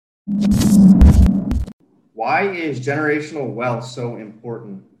Why is generational wealth so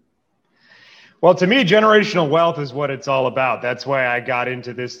important? Well, to me, generational wealth is what it's all about. That's why I got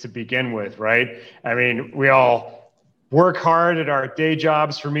into this to begin with, right? I mean, we all work hard at our day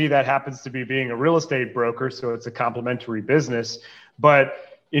jobs. For me, that happens to be being a real estate broker, so it's a complementary business. But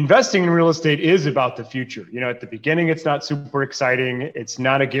investing in real estate is about the future. You know, at the beginning, it's not super exciting. It's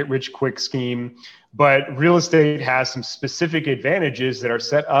not a get-rich-quick scheme. But real estate has some specific advantages that are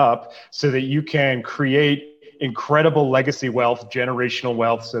set up so that you can create incredible legacy wealth, generational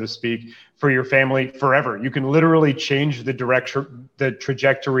wealth, so to speak, for your family forever. You can literally change the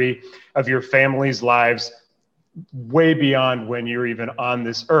trajectory of your family's lives way beyond when you're even on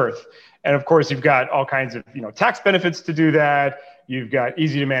this earth. And of course, you've got all kinds of, tax benefits to do that. You've got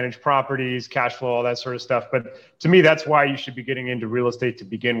easy to manage properties, cash flow, all that sort of stuff. But to me, that's why you should be getting into real estate to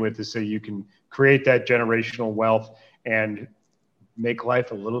begin with, is so you can create that generational wealth and make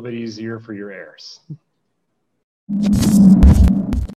life a little bit easier for your heirs.